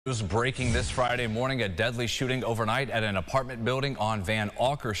News breaking this Friday morning, a deadly shooting overnight at an apartment building on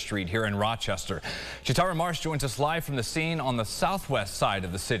Auker Street here in Rochester. Jatira Marsh joins us live from the scene on the southwest side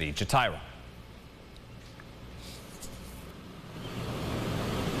of the city. Jatira.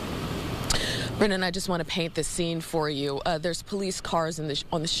 Brennan, I just want to paint this scene for you. There's police cars on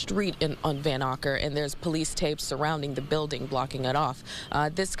the street on Auker, and there's police tapes surrounding the building blocking it off.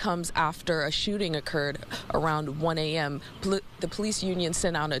 This comes after a shooting occurred around 1 a.m. The police union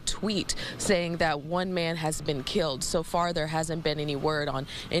sent out a tweet saying that one man has been killed. So far, there hasn't been any word on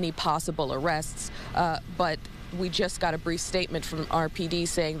any possible arrests, but we just got a brief statement from RPD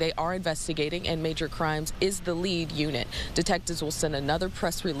saying they are investigating and major crimes is the lead unit. Detectives will send another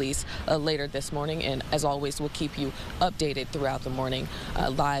press release later this morning, and as always, we'll keep you updated throughout the morning.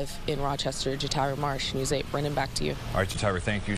 Live in Rochester, Jatira Marsh, News 8. Brennan, back to you. All right, Jatira, thank you.